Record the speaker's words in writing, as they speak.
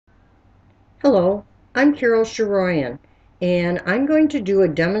Hello, I'm Carol Sharoyan, and I'm going to do a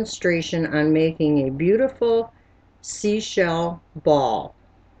demonstration on making a beautiful seashell ball.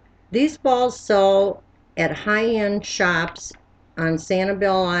 These balls sell at high-end shops on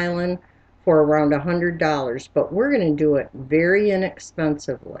Sanibel Island for around $100, but we're going to do it very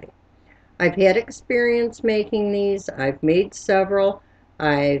inexpensively. I've had experience making these. I've made several.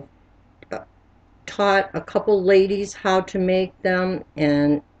 I've taught a couple ladies how to make them,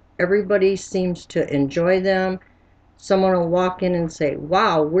 and everybody seems to enjoy them. Someone will walk in and say,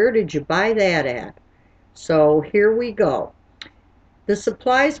 "Wow, where did you buy that at?" So here we go. The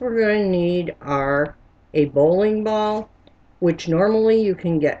supplies we're going to need are a bowling ball, which normally you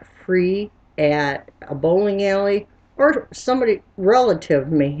can get free at a bowling alley, or somebody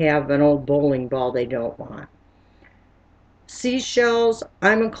relative may have an old bowling ball they don't want. Seashells,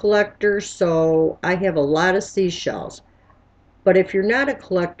 I'm a collector, so I have a lot of seashells. But if you're not a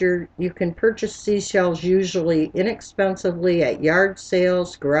collector, you can purchase seashells usually inexpensively at yard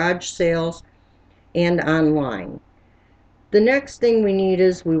sales, garage sales, and online. The next thing we need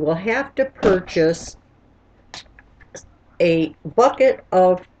is we will have to purchase a bucket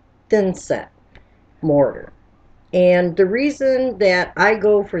of thin set mortar. And the reason that I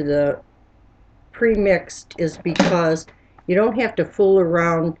go for the pre-mixed is because you don't have to fool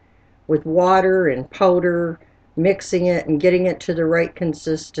around with water and powder, mixing it and getting it to the right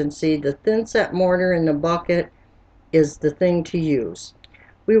consistency. The thin set mortar in the bucket is the thing to use.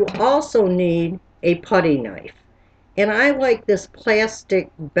 We will also need a putty knife. And I like this plastic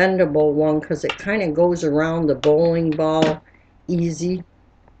bendable one because it kind of goes around the bowling ball easy.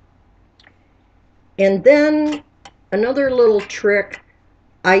 And then another little trick,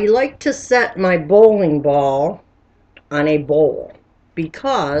 I like to set my bowling ball on a bowl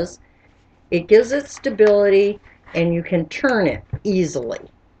because it gives it stability and you can turn it easily.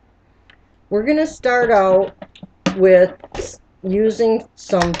 We're going to start out with using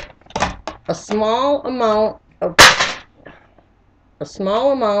a small amount of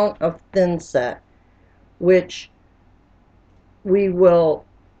thin set, which we will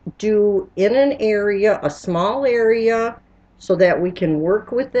do in an area, a small area, so that we can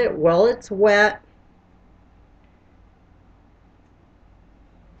work with it while it's wet.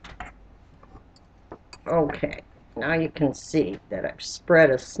 Okay, now you can see that I've spread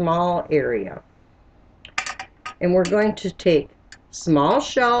a small area. And we're going to take small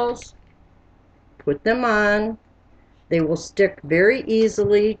shells, put them on. They will stick very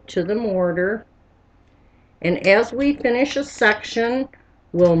easily to the mortar. And as we finish a section,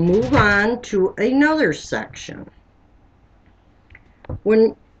 we'll move on to another section.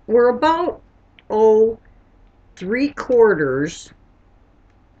 When we're about, three-quarters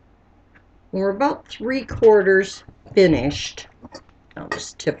finished, I'll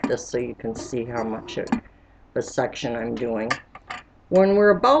just tip this so you can see how much of the section I'm doing. When we're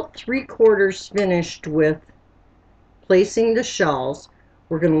about three-quarters finished with placing the shells,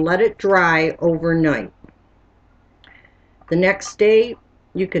 we're going to let it dry overnight. The next day,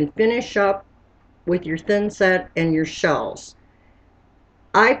 you can finish up with your thin set and your shells.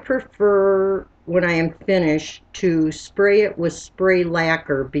 I prefer, when I am finished, to spray it with spray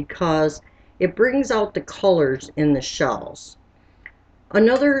lacquer because it brings out the colors in the shells.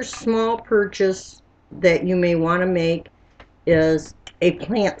 Another small purchase that you may want to make is a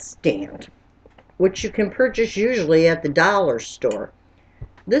plant stand, which you can purchase usually at the dollar store.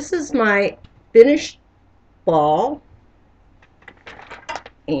 This is my finished ball,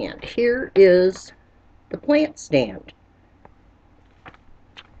 and here is the plant stand.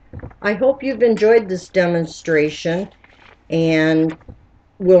 I hope you've enjoyed this demonstration and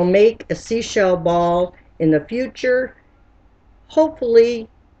will make a seashell ball in the future. Hopefully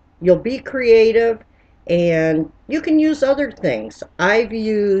you'll be creative and you can use other things. I've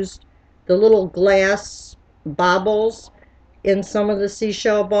used the little glass baubles in some of the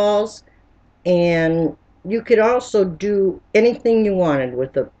seashell balls, and you could also do anything you wanted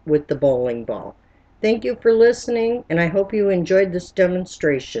with the bowling ball. Thank you for listening, and I hope you enjoyed this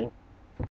demonstration.